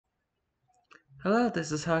Hello,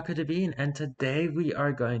 this is Haku the Bean, and today we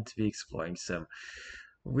are going to be exploring some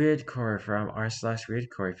weirdcore from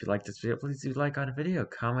r/weirdcore. If you like this video, please do like on the video,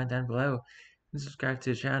 comment down below, and subscribe to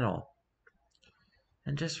the channel.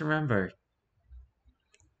 And just remember,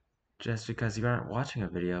 just because you aren't watching a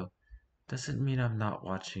video, doesn't mean I'm not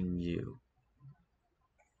watching you.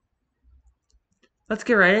 Let's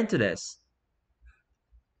get right into this.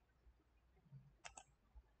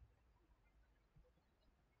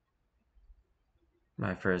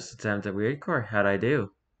 My first attempt at weirdcore, how'd I do?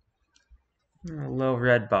 A little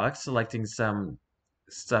red box selecting some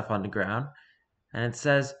stuff on the ground, and it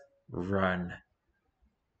says, run. I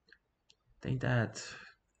think that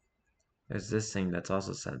there's this thing that's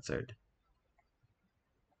also censored.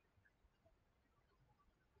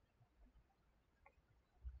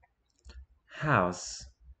 House.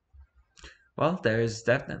 Well, there's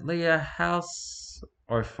definitely a house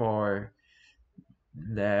or four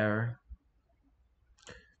there.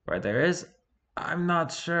 Where there is, I'm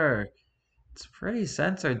not sure. It's pretty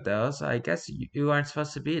censored though, so I guess you aren't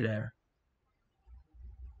supposed to be there.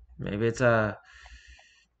 Maybe it's a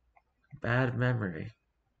bad memory.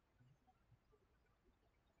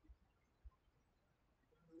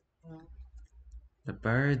 The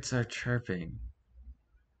birds are chirping.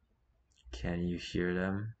 Can you hear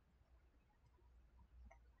them?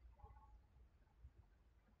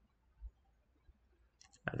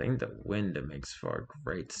 I think the wind makes for a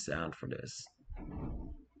great sound for this.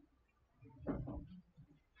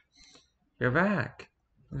 You're back.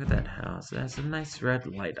 Look at that house. It has a nice red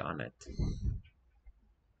light on it.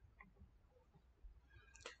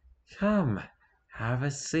 Come, have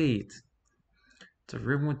a seat. It's a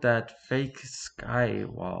room with that fake sky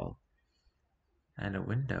wall and a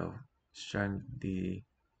window showing the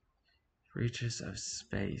reaches of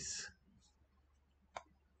space.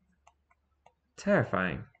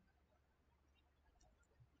 Terrifying.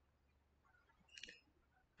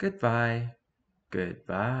 Goodbye.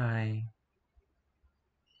 Goodbye.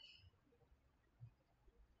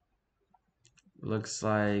 Looks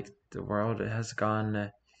like the world has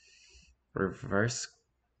gone reverse.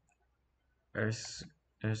 There's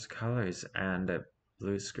colors and a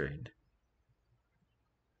blue screen.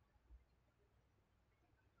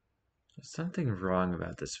 There's something wrong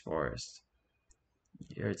about this forest.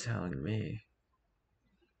 You're telling me.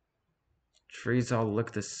 Trees all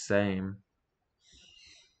look the same.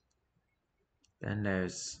 Then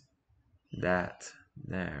there's that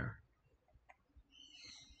there.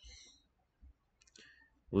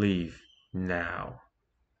 Leave now.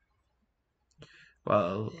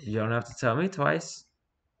 Well, you don't have to tell me twice.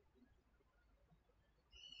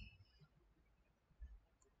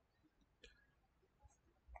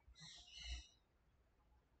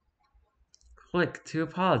 Click to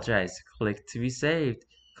apologize. Click to be saved.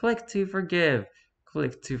 Click to forgive.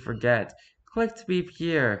 Click to forget. Click to be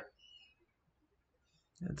pure.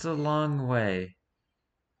 It's a long way.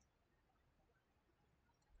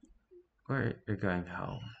 We're going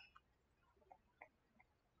home.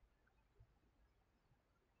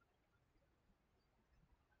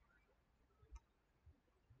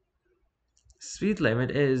 Speed limit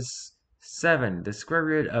is 7, the square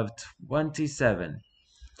root of 27.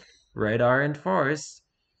 Radar enforced.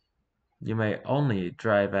 You may only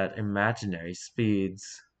drive at imaginary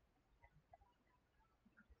speeds.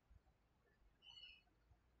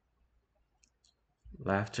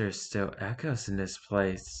 Laughter still echoes in this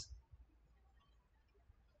place.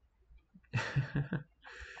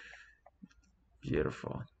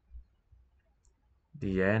 Beautiful.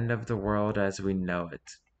 The end of the world as we know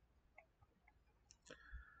it.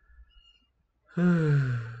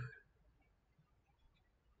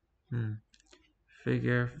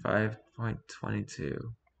 Figure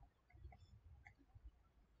 5.22.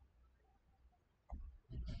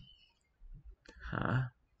 Huh?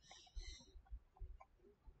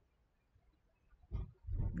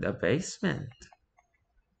 The basement.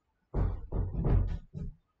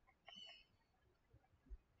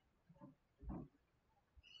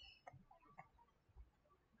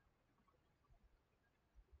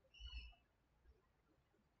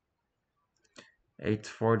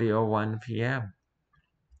 (8:40:01 p.m.)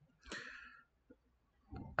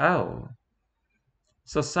 Oh,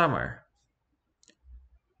 so summer.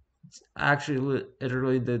 It's actually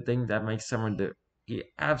literally the thing that makes summer the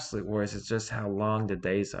absolute worst. It's just how long the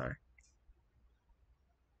days are.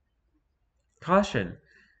 Caution,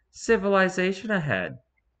 civilization ahead.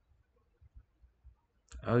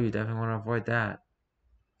 Oh, you definitely want to avoid that.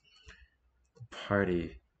 The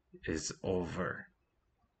party is over.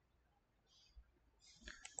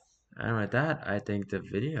 And with that, I think the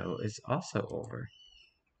video is also over.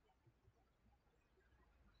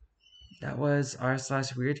 That was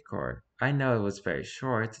r/weirdcore. I know it was very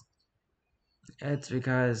short. It's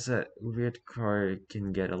because weirdcore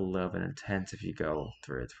can get a little bit intense if you go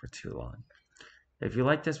through it for too long. If you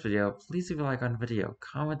like this video, please leave a like on the video,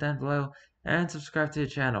 comment down below, and subscribe to the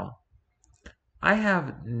channel. I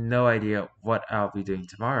have no idea what I'll be doing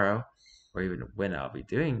tomorrow, or even when I'll be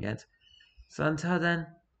doing it. So until then,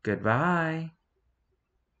 goodbye.